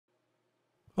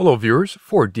Hello viewers,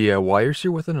 4DIYers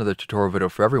here with another tutorial video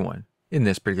for everyone. In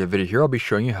this particular video here, I'll be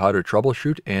showing you how to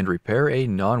troubleshoot and repair a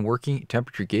non-working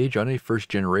temperature gauge on a first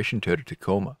generation Toyota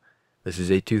Tacoma. This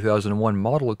is a 2001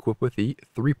 model equipped with the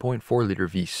 3.4 liter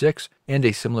V6, and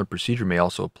a similar procedure may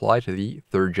also apply to the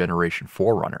third generation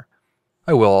 4Runner.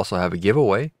 I will also have a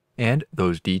giveaway, and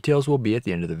those details will be at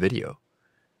the end of the video.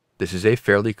 This is a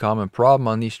fairly common problem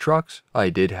on these trucks. I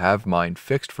did have mine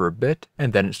fixed for a bit,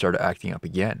 and then it started acting up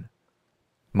again.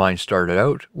 Mine started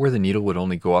out where the needle would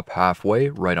only go up halfway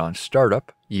right on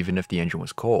startup, even if the engine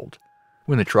was cold.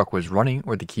 When the truck was running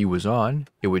or the key was on,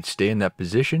 it would stay in that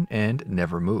position and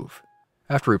never move.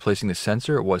 After replacing the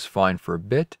sensor, it was fine for a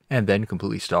bit and then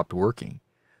completely stopped working.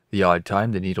 The odd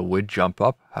time the needle would jump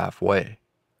up halfway.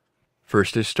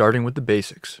 First is starting with the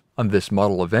basics. On this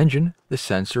model of engine, the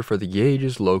sensor for the gauge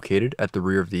is located at the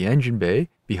rear of the engine bay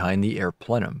behind the air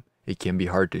plenum. It can be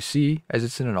hard to see as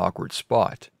it's in an awkward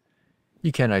spot.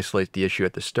 You can isolate the issue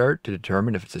at the start to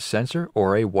determine if it's a sensor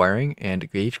or a wiring and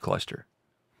gauge cluster.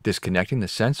 Disconnecting the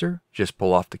sensor, just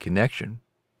pull off the connection.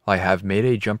 I have made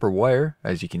a jumper wire,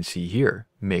 as you can see here.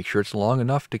 Make sure it's long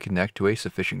enough to connect to a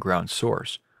sufficient ground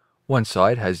source. One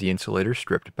side has the insulator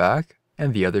stripped back,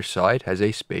 and the other side has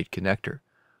a spade connector.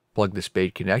 Plug the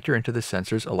spade connector into the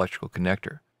sensor's electrical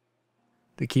connector.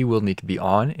 The key will need to be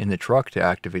on in the truck to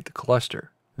activate the cluster.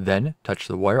 Then touch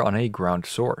the wire on a ground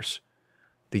source.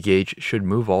 The gauge should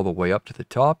move all the way up to the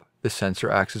top. The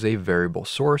sensor acts as a variable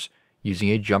source. Using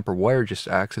a jumper wire just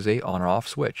acts as a on-off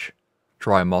switch.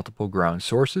 Try multiple ground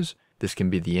sources. This can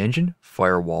be the engine,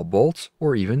 firewall bolts,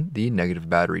 or even the negative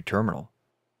battery terminal.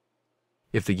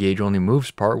 If the gauge only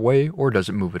moves part way or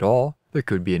doesn't move at all, there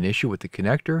could be an issue with the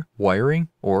connector, wiring,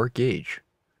 or gauge.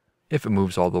 If it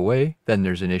moves all the way, then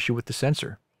there's an issue with the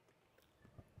sensor.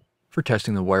 For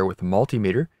testing the wire with a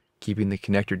multimeter, keeping the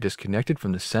connector disconnected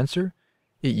from the sensor,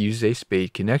 it uses a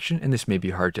spade connection, and this may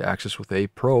be hard to access with a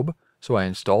probe, so I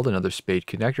installed another spade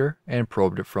connector and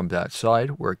probed it from that side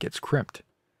where it gets crimped.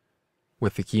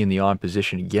 With the key in the on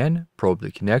position again, probe the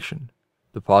connection.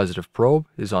 The positive probe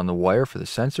is on the wire for the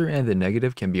sensor, and the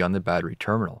negative can be on the battery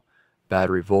terminal.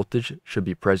 Battery voltage should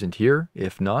be present here.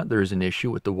 If not, there is an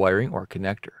issue with the wiring or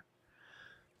connector.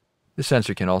 The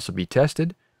sensor can also be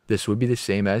tested. This would be the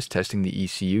same as testing the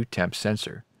ECU temp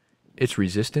sensor. Its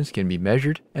resistance can be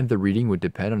measured, and the reading would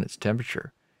depend on its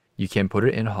temperature. You can put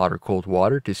it in hot or cold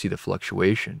water to see the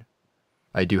fluctuation.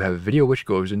 I do have a video which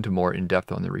goes into more in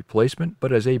depth on the replacement,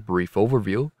 but as a brief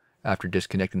overview, after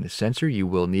disconnecting the sensor, you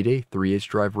will need a 3/8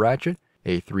 drive ratchet,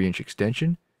 a 3-inch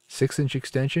extension, 6-inch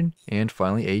extension, and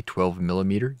finally a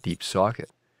 12mm deep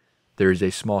socket. There is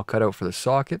a small cutout for the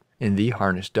socket in the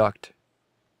harness duct.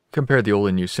 Compare the old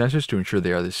and new sensors to ensure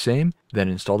they are the same, then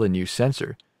install the new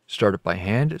sensor. Start it by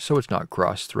hand so it's not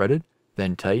cross-threaded,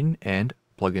 then tighten and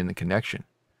plug in the connection.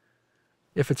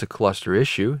 If it's a cluster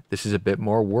issue, this is a bit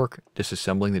more work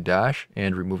disassembling the dash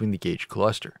and removing the gauge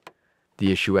cluster.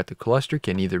 The issue at the cluster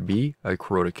can either be a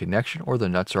corroded connection or the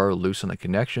nuts are loose on the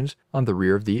connections on the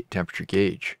rear of the temperature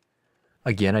gauge.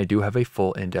 Again, I do have a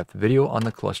full in-depth video on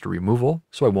the cluster removal,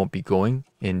 so I won't be going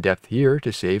in-depth here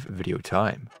to save video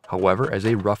time. However, as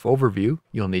a rough overview,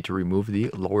 you'll need to remove the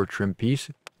lower trim piece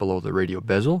below the radio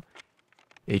bezel,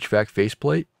 HVAC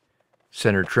faceplate,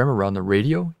 center trim around the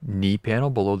radio, knee panel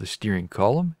below the steering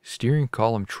column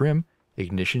trim,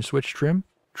 ignition switch trim,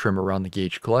 trim around the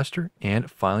gauge cluster, and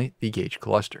finally the gauge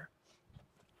cluster.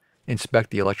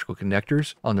 Inspect the electrical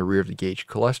connectors on the rear of the gauge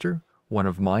cluster. One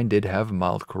of mine did have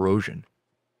mild corrosion.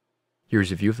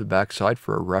 Here's a view of the back side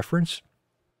for a reference.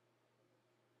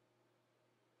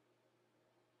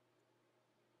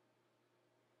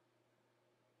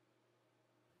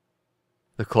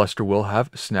 The cluster will have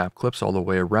snap clips all the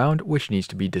way around, which needs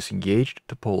to be disengaged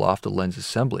to pull off the lens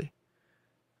assembly.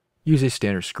 Use a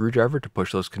standard screwdriver to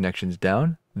push those connections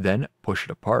down, then push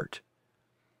it apart.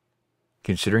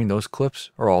 Considering those clips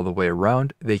are all the way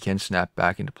around, they can snap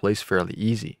back into place fairly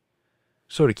easy.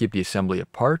 So to keep the assembly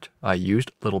apart, I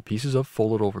used little pieces of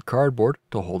folded over cardboard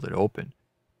to hold it open.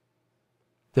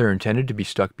 They're intended to be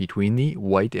stuck between the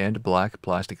white and black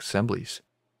plastic assemblies.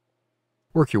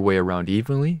 Work your way around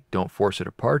evenly, don't force it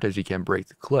apart as you can break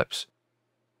the clips.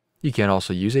 You can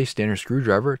also use a standard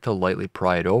screwdriver to lightly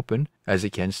pry it open as it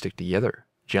can stick together.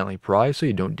 Gently pry so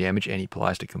you don't damage any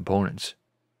plastic components.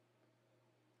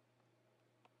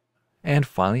 And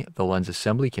finally, the lens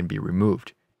assembly can be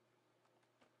removed.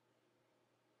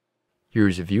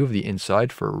 Here's a view of the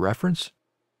inside for a reference.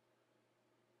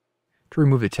 To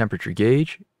remove the temperature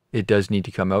gauge, it does need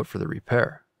to come out for the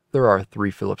repair. There are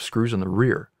 3 Phillips screws on the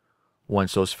rear.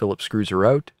 Once those Phillips screws are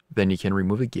out, then you can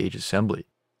remove the gauge assembly.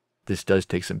 This does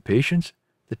take some patience.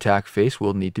 The tack face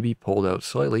will need to be pulled out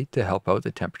slightly to help out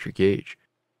the temperature gauge.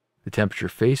 The temperature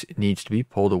face needs to be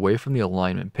pulled away from the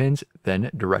alignment pins, then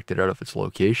directed out of its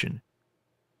location.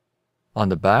 On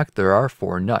the back there are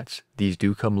 4 nuts. These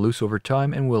do come loose over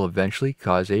time and will eventually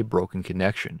cause a broken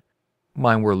connection.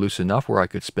 Mine were loose enough where I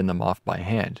could spin them off by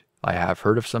hand. I have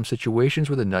heard of some situations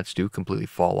where the nuts do completely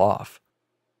fall off.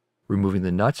 Removing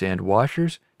the nuts and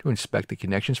washers to inspect the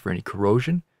connections for any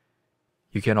corrosion.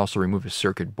 You can also remove a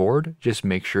circuit board, just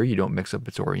make sure you don't mix up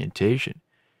its orientation.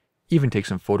 Even take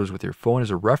some photos with your phone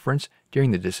as a reference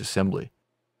during the disassembly.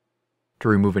 To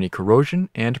remove any corrosion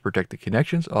and to protect the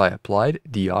connections, I applied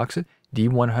Deoxit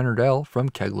D100L from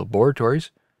Keg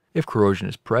Laboratories. If corrosion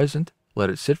is present, let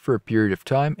it sit for a period of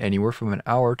time anywhere from an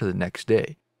hour to the next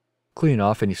day. Clean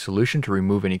off any solution to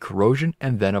remove any corrosion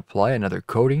and then apply another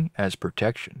coating as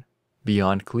protection.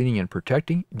 Beyond cleaning and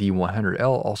protecting,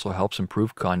 D100L also helps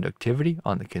improve conductivity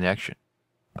on the connection.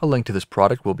 A link to this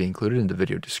product will be included in the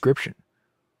video description.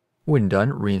 When done,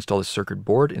 reinstall the circuit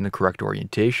board in the correct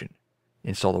orientation.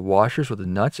 Install the washers with the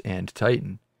nuts and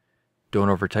tighten. Don't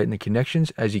over-tighten the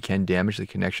connections as you can damage the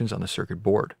connections on the circuit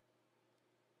board.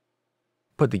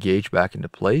 Put the gauge back into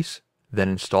place, then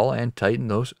install and tighten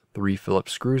those 3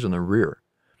 Phillips screws on the rear.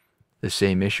 The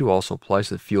same issue also applies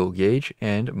to the fuel gauge,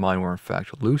 and mine were in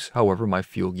fact loose, however my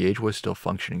fuel gauge was still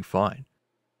functioning fine.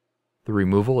 The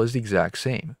removal is the exact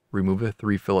same. Remove the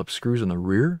 3 Phillips screws on the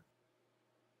rear,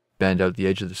 bend out the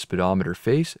edge of the speedometer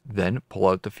face, then pull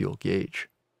out the fuel gauge.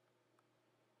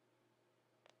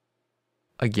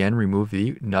 Again, remove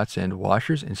the nuts and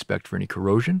washers, inspect for any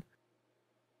corrosion.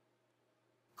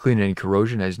 Clean any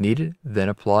corrosion as needed, then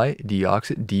apply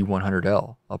Deoxit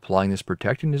D100L. Applying this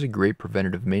protectant is a great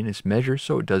preventative maintenance measure,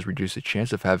 so it does reduce the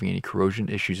chance of having any corrosion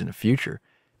issues in the future.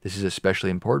 This is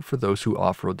especially important for those who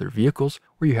off-road their vehicles,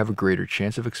 where you have a greater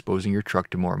chance of exposing your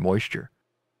truck to more moisture.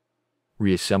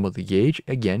 Reassemble the gauge,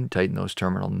 again tighten those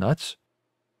terminal nuts.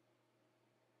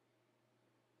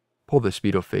 Pull the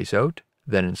speedo face out,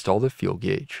 then install the fuel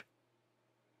gauge.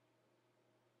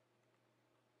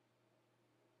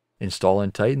 Install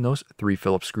and tighten those 3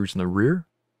 Phillips screws in the rear.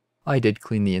 I did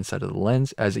clean the inside of the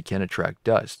lens as it can attract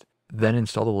dust. Then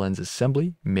install the lens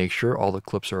assembly, make sure all the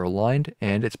clips are aligned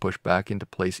and it's pushed back into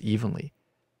place evenly.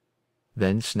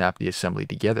 Then snap the assembly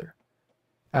together.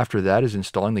 After that is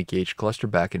installing the gauge cluster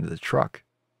back into the truck.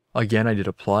 Again, I did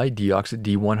apply Deoxit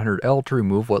D100L to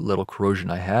remove what little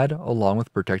corrosion I had, along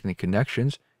with protecting the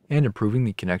connections and improving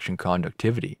the connection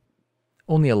conductivity.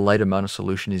 Only a light amount of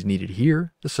solution is needed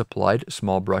here. The supplied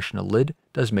small brush and a lid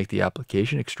does make the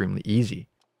application extremely easy.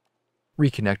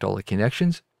 Reconnect all the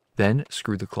connections, then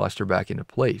screw the cluster back into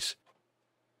place.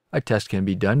 A test can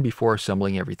be done before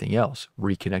assembling everything else.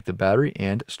 Reconnect the battery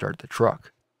and start the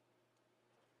truck.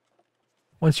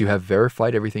 Once you have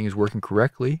verified everything is working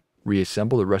correctly,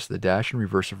 reassemble the rest of the dash and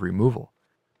reversive removal.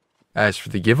 As for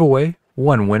the giveaway,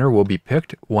 one winner will be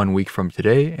picked 1 week from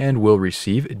today and will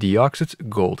receive Deoxit's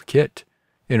Gold Kit.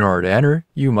 In order to enter,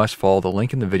 you must follow the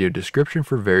link in the video description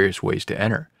for various ways to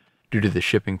enter. Due to the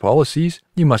shipping policies,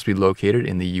 you must be located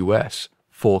in the US.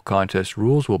 Full contest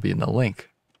rules will be in the link.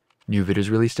 New videos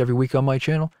released every week on my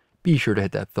channel. Be sure to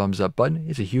hit that thumbs up button,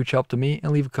 it's a huge help to me,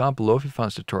 and leave a comment below if you found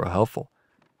this tutorial helpful.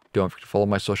 Don't forget to follow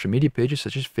my social media pages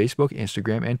such as Facebook,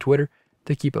 Instagram, and Twitter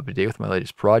to keep up to date with my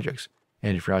latest projects.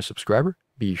 And if you're not a subscriber,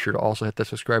 be sure to also hit that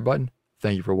subscribe button.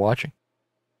 Thank you for watching.